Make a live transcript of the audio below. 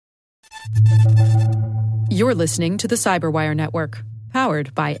You're listening to the CyberWire Network,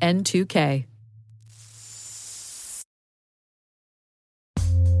 powered by N2K.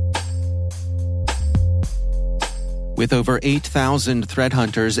 With over 8,000 threat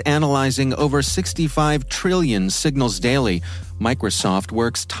hunters analyzing over 65 trillion signals daily, Microsoft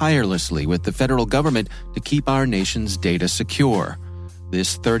works tirelessly with the federal government to keep our nation's data secure.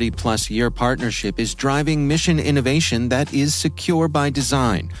 This 30-plus year partnership is driving mission innovation that is secure by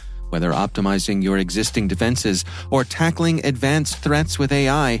design. Whether optimizing your existing defenses or tackling advanced threats with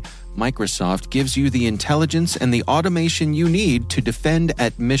AI, Microsoft gives you the intelligence and the automation you need to defend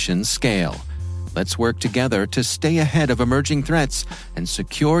at mission scale. Let's work together to stay ahead of emerging threats and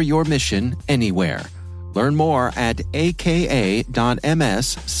secure your mission anywhere. Learn more at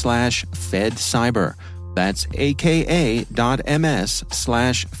aka.ms/fedcyber. That's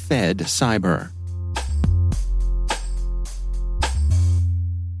aka.ms/fedcyber.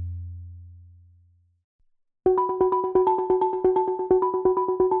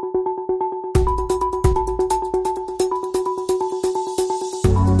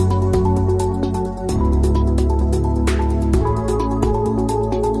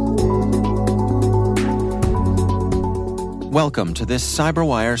 Welcome to this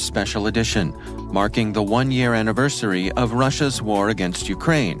CyberWire special edition, marking the one-year anniversary of Russia's war against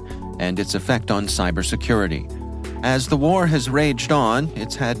Ukraine and its effect on cybersecurity. As the war has raged on,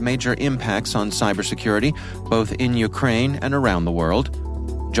 it's had major impacts on cybersecurity, both in Ukraine and around the world.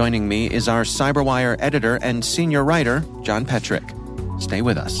 Joining me is our CyberWire editor and senior writer, John Petrik. Stay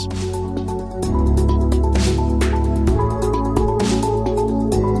with us.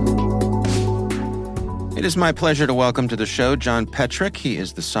 It is my pleasure to welcome to the show John Petrik. He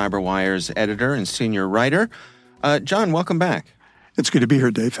is the CyberWire's editor and senior writer. John, welcome back. It's good to be here,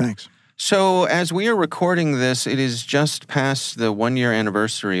 Dave. Thanks. So as we are recording this, it is just past the one-year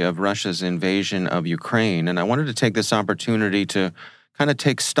anniversary of Russia's invasion of Ukraine, and I wanted to take this opportunity to kind of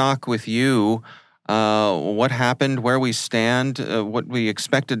take stock with you, what happened, where we stand, what we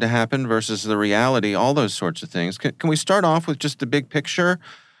expected to happen versus the reality, all those sorts of things. Can we start off with just the big picture?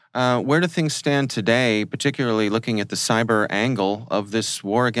 Where do things stand today, particularly looking at the cyber angle of this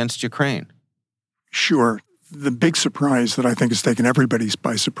war against Ukraine? Sure. The big surprise that I think has taken everybody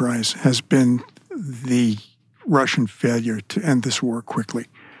by surprise has been the Russian failure to end this war quickly.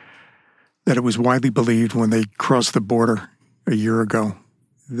 That it was widely believed when they crossed the border a year ago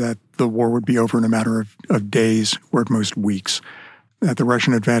that the war would be over in a matter of days or at most weeks. That the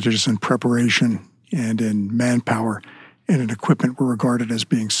Russian advantages in preparation and in manpower and in equipment were regarded as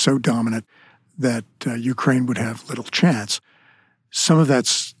being so dominant that Ukraine would have little chance. Some of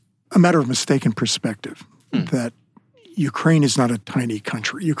that's a matter of mistaken perspective, that Ukraine is not a tiny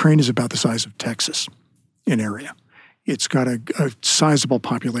country. Ukraine is about the size of Texas in area. It's got a sizable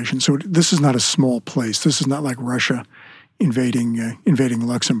population. So this is not a small place. This is not like Russia invading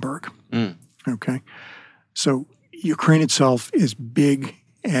Luxembourg. Okay? So Ukraine itself is big,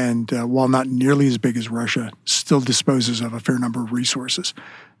 and while not nearly as big as Russia, still disposes of a fair number of resources.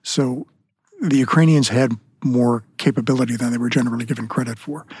 So the Ukrainians had more capability than they were generally given credit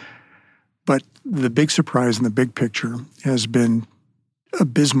for. But the big surprise in the big picture has been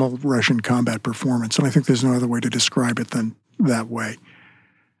abysmal Russian combat performance, and I think there's no other way to describe it than that way.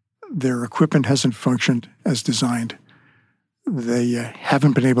 Their equipment hasn't functioned as designed. They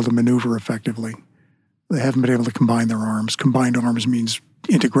haven't been able to maneuver effectively. They haven't been able to combine their arms. Combined arms means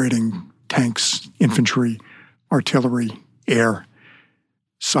integrating tanks, infantry, artillery, air,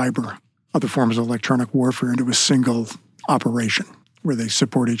 cyber, other forms of electronic warfare into a single operation where they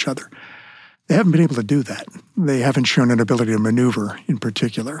support each other. They haven't been able to do that. They haven't shown an ability to maneuver in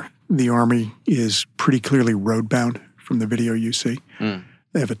particular. The Army is pretty clearly road-bound from the video you see.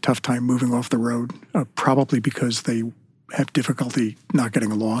 They have a tough time moving off the road, probably because they have difficulty not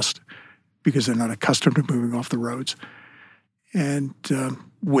getting lost, because they're not accustomed to moving off the roads. And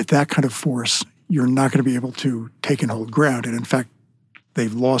with that kind of force, you're not going to be able to take and hold ground. And in fact,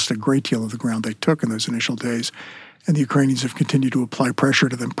 they've lost a great deal of the ground they took in those initial days. And the Ukrainians have continued to apply pressure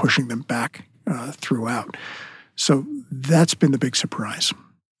to them, pushing them back throughout. So that's been the big surprise.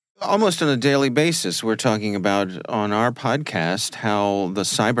 Almost on a daily basis, we're talking about on our podcast how the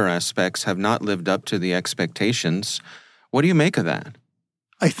cyber aspects have not lived up to the expectations. What do you make of that?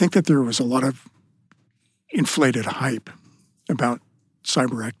 I think that there was a lot of inflated hype about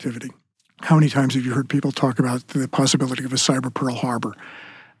cyber activity. How many times have you heard people talk about the possibility of a cyber Pearl Harbor?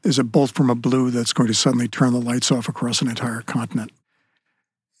 There's a bolt from a blue that's going to suddenly turn the lights off across an entire continent.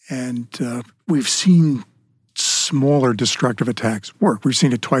 And we've seen smaller destructive attacks work. We've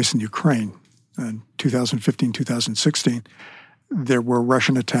seen it twice in Ukraine in 2015, 2016. there were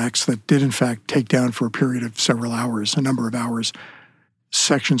Russian attacks that did, in fact, take down for a period of several hours, a number of hours,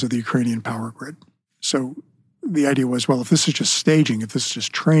 sections of the Ukrainian power grid. So the idea was, well, if this is just staging, if this is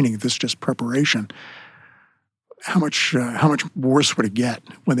just training, if this is just preparation, how much worse would it get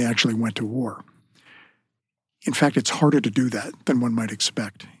when they actually went to war? In fact, it's harder to do that than one might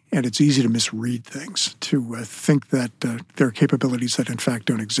expect. And it's easy to misread things, to think that there are capabilities that in fact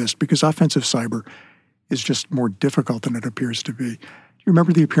don't exist, because offensive cyber is just more difficult than it appears to be. You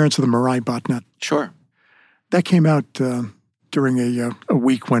remember the appearance of the Mirai botnet? Sure. That came out during a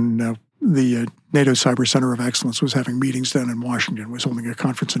week when the NATO Cyber Center of Excellence was having meetings down in Washington, was holding a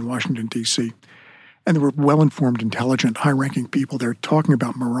conference in Washington, D.C. And there were well-informed, intelligent, high-ranking people there talking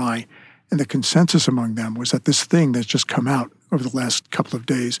about Mirai. And the consensus among them was that this thing that's just come out over the last couple of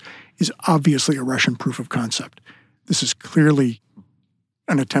days is obviously a Russian proof of concept. This is clearly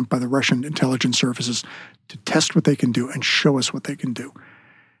an attempt by the Russian intelligence services to test what they can do and show us what they can do.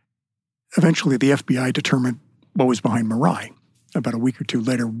 Eventually, the FBI determined what was behind Mirai. About a week or two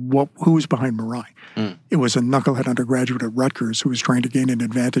later, who was behind Mirai? It was a knucklehead undergraduate at Rutgers who was trying to gain an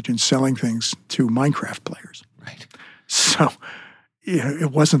advantage in selling things to Minecraft players. Right. So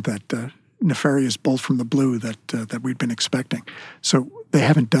it wasn't that nefarious bolt from the blue that we'd been expecting. So they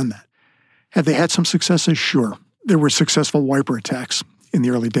haven't done that. Have they had some successes? Sure. There were successful wiper attacks in the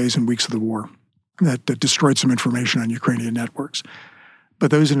early days and weeks of the war that destroyed some information on Ukrainian networks. But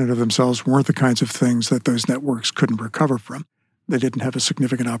those in and of themselves weren't the kinds of things that those networks couldn't recover from. They didn't have a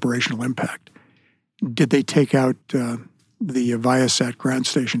significant operational impact. Did they take out the Viasat ground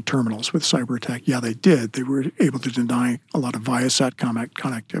station terminals with cyber attack? Yeah, they did. They were able to deny a lot of Viasat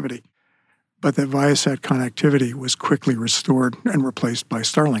connectivity. But that Viasat connectivity was quickly restored and replaced by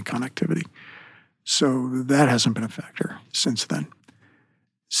Starlink connectivity. So that hasn't been a factor since then.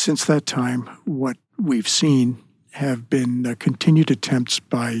 Since that time, what we've seen have been continued attempts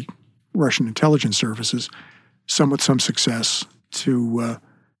by Russian intelligence services, some with some success, to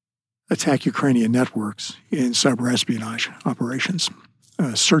attack Ukrainian networks in cyber espionage operations.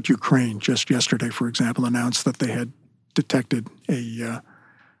 CERT Ukraine just yesterday, for example, announced that they had detected a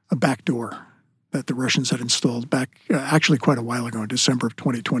backdoor that the Russians had installed back actually quite a while ago in December of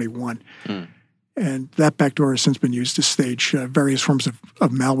 2021. And that backdoor has since been used to stage various forms of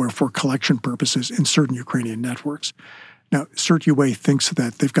malware for collection purposes in certain Ukrainian networks. Now, CERT-UA thinks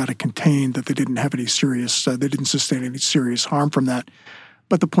that they've got it contained, that they didn't have any serious, they didn't sustain any serious harm from that.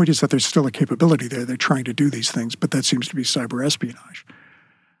 But the point is that there's still a capability there. They're trying to do these things, but that seems to be cyber espionage.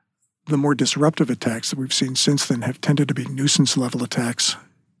 The more disruptive attacks that we've seen since then have tended to be nuisance-level attacks,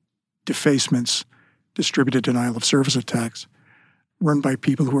 defacements, distributed denial of service attacks, run by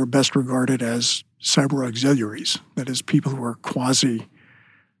people who are best regarded as cyber auxiliaries, that is, people who are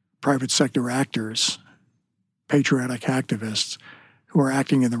quasi-private sector actors, patriotic activists who are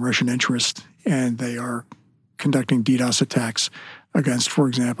acting in the Russian interest, and they are conducting DDoS attacks against, for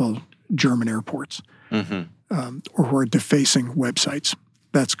example, German airports, or who are defacing websites.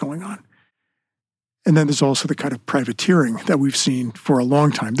 That's going on. And then there's also the kind of privateering that we've seen for a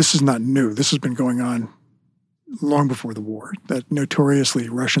long time. This is not new. This has been going on long before the war, that notoriously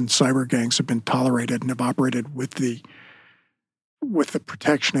Russian cyber gangs have been tolerated and have operated with the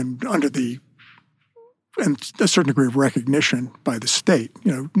protection and under and a certain degree of recognition by the state.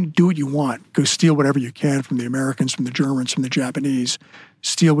 Do what you want. Go steal whatever you can from the Americans, from the Germans, from the Japanese.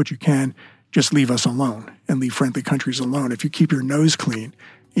 Steal what you can. Just leave us alone and leave friendly countries alone. If you keep your nose clean,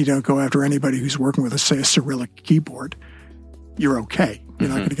 you don't go after anybody who's working with, say, a Cyrillic keyboard, you're okay. You're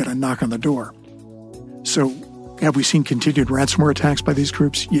not going to get a knock on the door. So have we seen continued ransomware attacks by these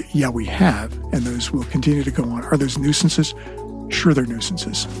groups? Yeah, we have, and those will continue to go on. Are those nuisances? Sure, they're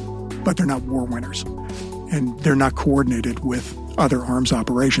nuisances, but they're not war winners. And they're not coordinated with other arms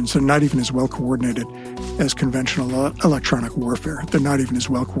operations. They're not even as well coordinated as conventional electronic warfare. They're not even as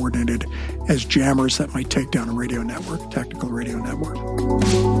well coordinated as jammers that might take down a radio network, tactical radio network.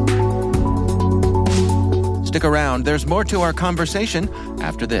 Stick around. There's more to our conversation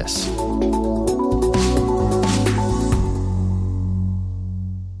after this.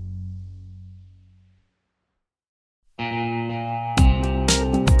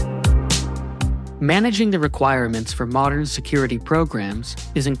 Managing the requirements for modern security programs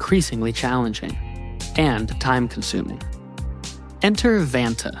is increasingly challenging and time-consuming. Enter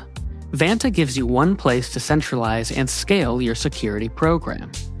Vanta. Vanta gives you one place to centralize and scale your security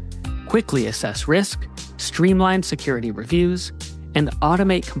program. Quickly assess risk, streamline security reviews, and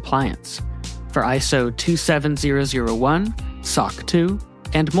automate compliance for ISO 27001, SOC 2,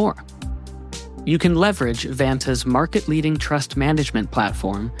 and more. You can leverage Vanta's market-leading trust management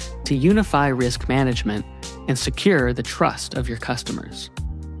platform to to unify risk management and secure the trust of your customers.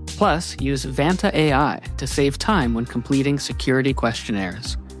 Plus, use Vanta AI to save time when completing security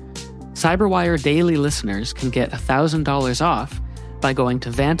questionnaires. CyberWire Daily listeners can get $1,000 off by going to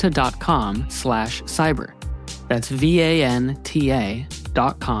vanta.com/cyber. That's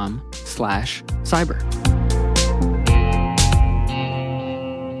VANTA.com/cyber.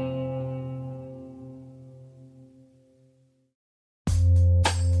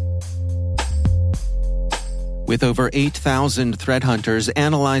 With over 8,000 threat hunters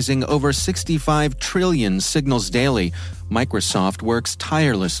analyzing over 65 trillion signals daily, Microsoft works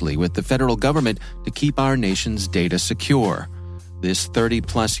tirelessly with the federal government to keep our nation's data secure. This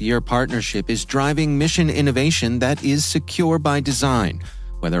 30-plus year partnership is driving mission innovation that is secure by design.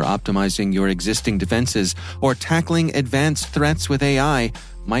 Whether optimizing your existing defenses or tackling advanced threats with AI,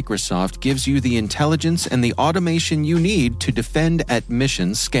 Microsoft gives you the intelligence and the automation you need to defend at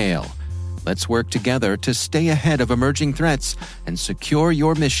mission scale. Let's work together to stay ahead of emerging threats and secure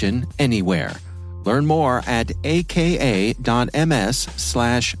your mission anywhere. Learn more at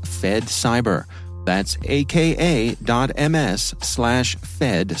aka.ms/fedcyber. That's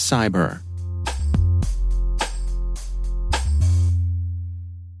aka.ms/fedcyber.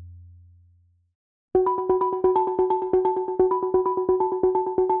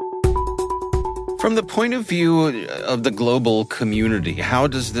 From the point of view of the global community, how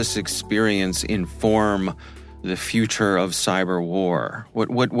does this experience inform the future of cyber war?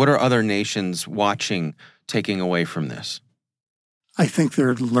 What are other nations watching, taking away from this? I think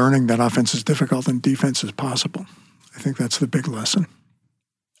they're learning that offense is difficult and defense is possible. I think that's the big lesson.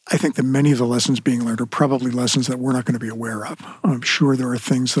 I think that many of the lessons being learned are probably lessons that we're not going to be aware of. I'm sure there are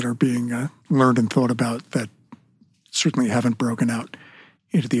things that are being learned and thought about that certainly haven't broken out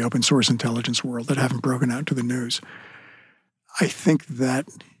into the open source intelligence world, that haven't broken out to the news. I think that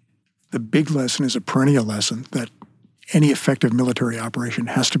the big lesson is a perennial lesson that any effective military operation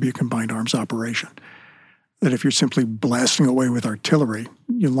has to be a combined arms operation. That if you're simply blasting away with artillery,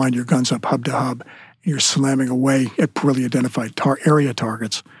 you line your guns up hub to hub, and you're slamming away at poorly identified area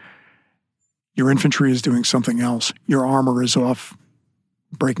targets, your infantry is doing something else. Your armor is off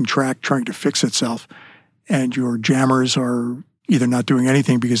breaking track, trying to fix itself, and your jammers are either not doing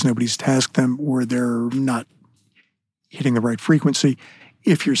anything because nobody's tasked them or they're not hitting the right frequency.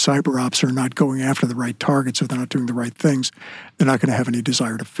 If your cyber ops are not going after the right targets or they're not doing the right things, they're not going to have any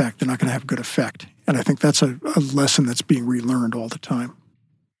desired effect. They're not going to have good effect. And I think that's a lesson that's being relearned all the time.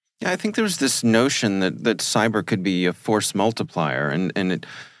 Yeah, I think there's this notion that cyber could be a force multiplier, and it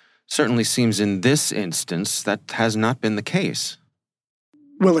certainly seems in this instance that has not been the case.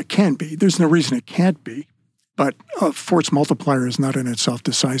 Well, it can be. There's no reason it can't be. But a force multiplier is not in itself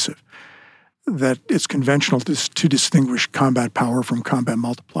decisive. That it's conventional to distinguish combat power from combat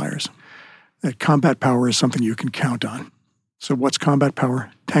multipliers. That combat power is something you can count on. So what's combat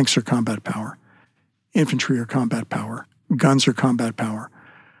power? Tanks are combat power. Infantry are combat power. Guns are combat power.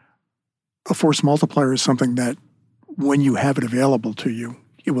 A force multiplier is something that when you have it available to you,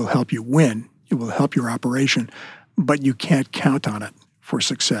 it will help you win. It will help your operation, but you can't count on it for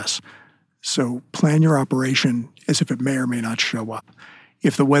success. So plan your operation as if it may or may not show up.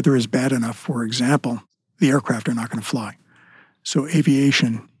 If the weather is bad enough, for example, the aircraft are not going to fly. So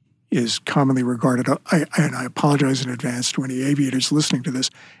aviation is commonly regarded, and I apologize in advance to any aviators listening to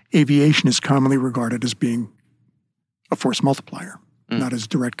this, aviation is commonly regarded as being a force multiplier, not as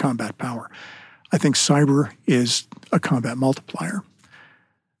direct combat power. I think cyber is a combat multiplier.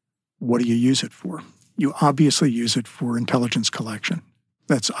 What do you use it for? You obviously use it for intelligence collection.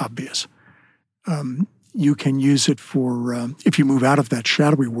 That's obvious. You can use it for, if you move out of that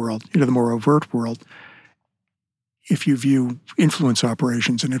shadowy world into the more overt world, if you view influence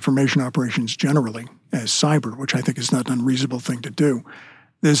operations and information operations generally as cyber, which I think is not an unreasonable thing to do,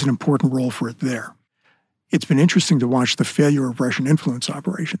 there's an important role for it there. It's been interesting to watch the failure of Russian influence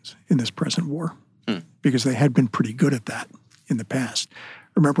operations in this present war, because they had been pretty good at that in the past.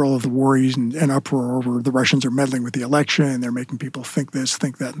 Remember all of the worries and uproar over the Russians are meddling with the election, and they're making people think this,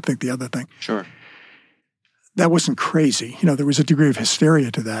 think that, and think the other thing. Sure. That wasn't crazy. There was a degree of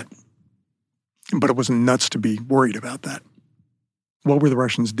hysteria to that, but it wasn't nuts to be worried about that. What were the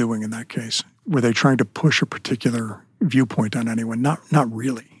Russians doing in that case? Were they trying to push a particular viewpoint on anyone? Not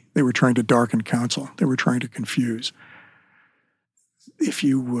really. They were trying to darken counsel. They were trying to confuse. If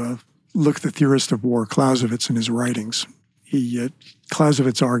you look at the theorist of war, Clausewitz, in his writings,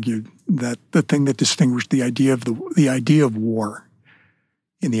 Clausewitz argued that the thing that distinguished the idea of war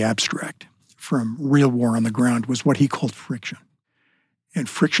in the abstract from real war on the ground was what he called friction. And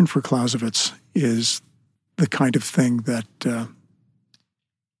friction for Clausewitz is the kind of thing that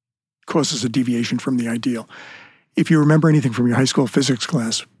causes a deviation from the ideal. If you remember anything from your high school physics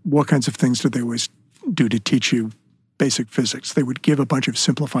class, what kinds of things did they always do to teach you basic physics? They would give a bunch of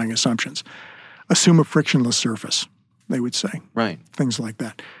simplifying assumptions. Assume a frictionless surface, they would say. Right. Things like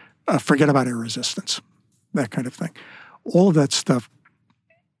that. Forget about air resistance, that kind of thing. All of that stuff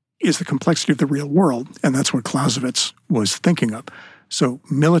is the complexity of the real world, and that's what Clausewitz was thinking of. So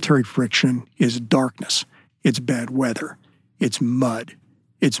military friction is darkness. It's bad weather. It's mud.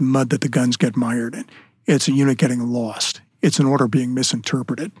 It's mud that the guns get mired in. It's a unit getting lost. It's an order being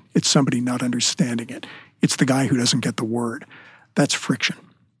misinterpreted. It's somebody not understanding it. It's the guy who doesn't get the word. That's friction.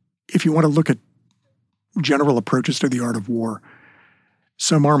 If you want to look at general approaches to the art of war,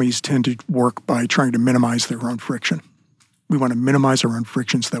 some armies tend to work by trying to minimize their own friction. We want to minimize our own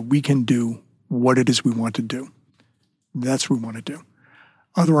friction so that we can do what it is we want to do. That's what we want to do.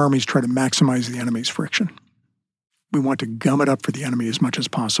 Other armies try to maximize the enemy's friction. We want to gum it up for the enemy as much as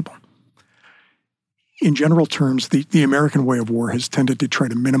possible. In general terms, the American way of war has tended to try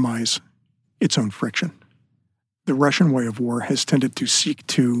to minimize its own friction. The Russian way of war has tended to seek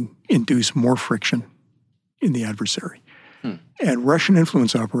to induce more friction in the adversary. And Russian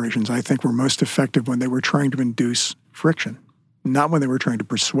influence operations, I think, were most effective when they were trying to induce friction, not when they were trying to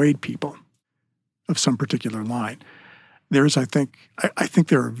persuade people of some particular line. I think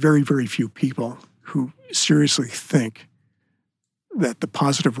there are very, very few people who seriously think that the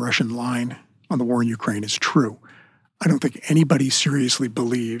positive Russian line on the war in Ukraine is true. I don't think anybody seriously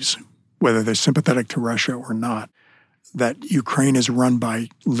believes, whether they're sympathetic to Russia or not, that Ukraine is run by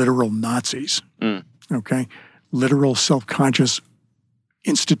literal Nazis, okay? Literal, self-conscious,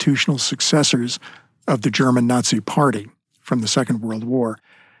 institutional successors of the German Nazi Party from the Second World War.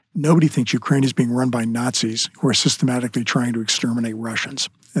 Nobody thinks Ukraine is being run by Nazis who are systematically trying to exterminate Russians,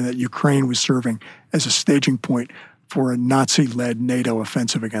 and that Ukraine was serving as a staging point for a Nazi-led NATO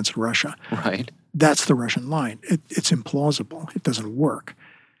offensive against Russia. Right. That's the Russian line. It's implausible. It doesn't work.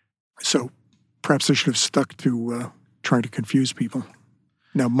 So perhaps they should have stuck to trying to confuse people.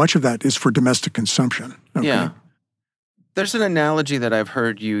 Now, much of that is for domestic consumption. Okay? Yeah. There's an analogy that I've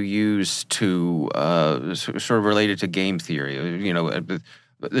heard you use to sort of related to game theory,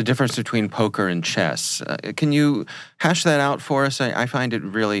 the difference between poker and chess. Can you hash that out for us? I find it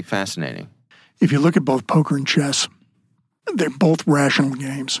really fascinating. If you look at both poker and chess, they're both rational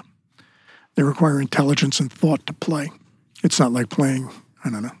games. They require intelligence and thought to play. It's not like playing, I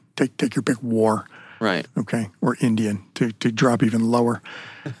don't know, take your pick, war. Right. Okay, or Indian, to drop even lower.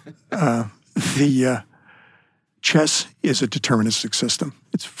 The chess is a deterministic system.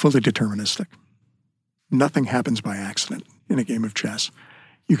 It's fully deterministic. Nothing happens by accident in a game of chess.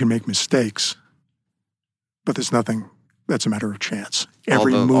 You can make mistakes, but there's nothing that's a matter of chance.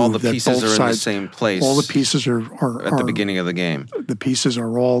 Every move all the that pieces both are sides, in the same place. All the pieces are at the beginning of the game. The pieces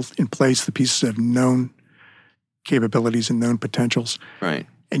are all in place. The pieces have known capabilities and known potentials. Right.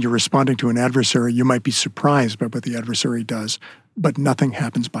 And you're responding to an adversary. You might be surprised by what the adversary does, but nothing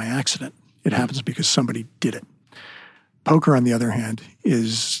happens by accident. It happens because somebody did it. Poker, on the other hand,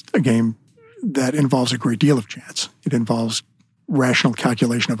 is a game that involves a great deal of chance. It involves rational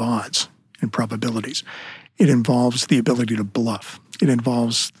calculation of odds and probabilities. It involves the ability to bluff. It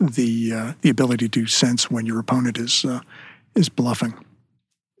involves the ability to sense when your opponent is bluffing.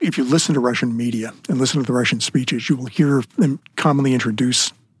 If you listen to Russian media and listen to the Russian speeches, you will hear them commonly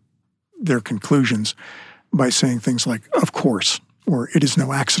introduce their conclusions by saying things like, of course, or it is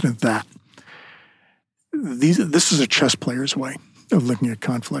no accident that. This is a chess player's way of looking at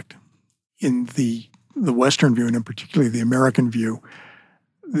conflict. In the Western view, and in particular the American view,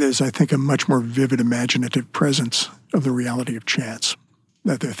 there's, I think, a much more vivid imaginative presence of the reality of chance,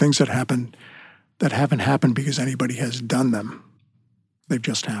 that there are things that happen that haven't happened because anybody has done them. They've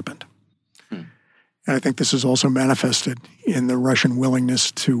just happened. And I think this is also manifested in the Russian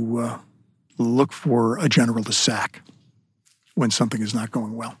willingness to look for a general to sack when something is not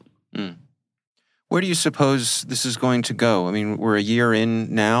going well. Where do you suppose this is going to go? I mean, we're a year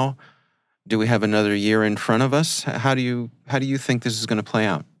in now. Do we have another year in front of us? How do you think this is going to play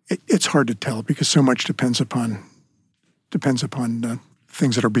out? It's hard to tell because so much depends upon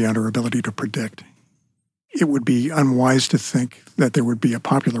things that are beyond our ability to predict. It would be unwise to think that there would be a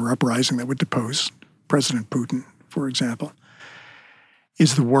popular uprising that would depose President Putin, for example.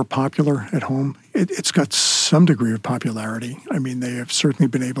 Is the war popular at home? It's got some degree of popularity. I mean, they have certainly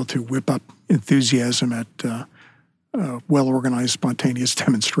been able to whip up enthusiasm at well-organized, spontaneous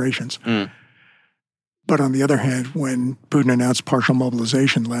demonstrations. But on the other hand, when Putin announced partial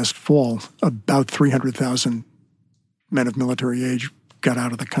mobilization last fall, about 300,000 men of military age got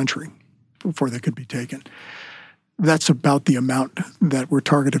out of the country before they could be taken. That's about the amount that were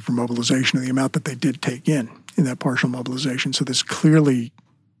targeted for mobilization and the amount that they did take in that partial mobilization. So there's clearly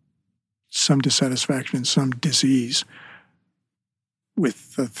some dissatisfaction and some disease with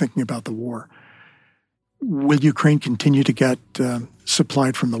thinking about the war. Will Ukraine continue to get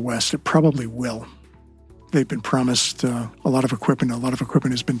supplied from the West? It probably will. They've been promised a lot of equipment. A lot of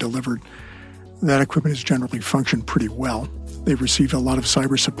equipment has been delivered. That equipment has generally functioned pretty well. They've received a lot of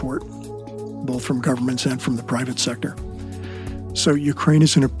cyber support, both from governments and from the private sector. So Ukraine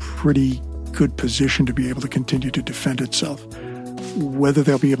is in a pretty good position to be able to continue to defend itself. Whether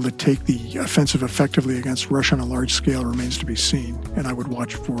they'll be able to take the offensive effectively against Russia on a large scale remains to be seen, and I would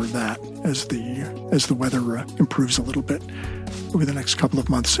watch for that as the weather improves a little bit over the next couple of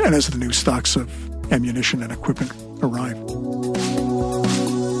months and as the new stocks of ammunition and equipment arrive.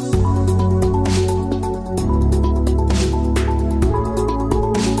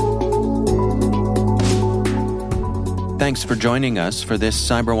 Thanks for joining us for this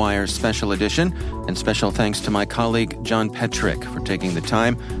CyberWire special edition, and special thanks to my colleague John Petrick for taking the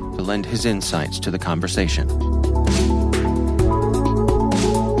time to lend his insights to the conversation.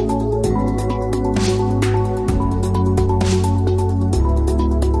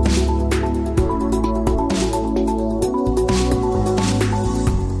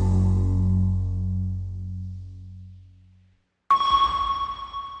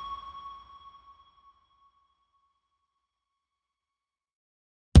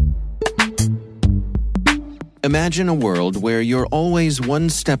 Imagine a world where you're always one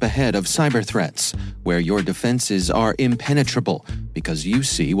step ahead of cyber threats, where your defenses are impenetrable because you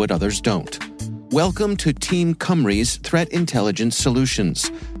see what others don't. Welcome to Team Cymru's Threat Intelligence Solutions.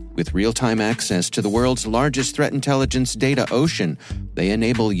 With real-time access to the world's largest threat intelligence data ocean, they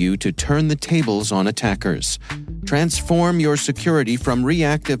enable you to turn the tables on attackers. Transform your security from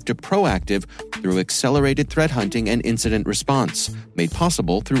reactive to proactive through accelerated threat hunting and incident response, made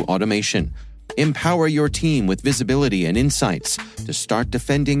possible through automation. Empower your team with visibility and insights to start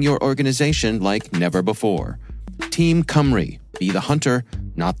defending your organization like never before. Team Cymru. Be the hunter,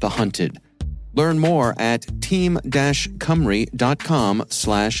 not the hunted. Learn more at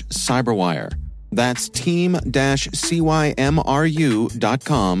team-cymru.com/cyberwire. That's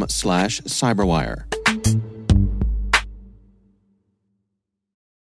team-cymru.com/cyberwire.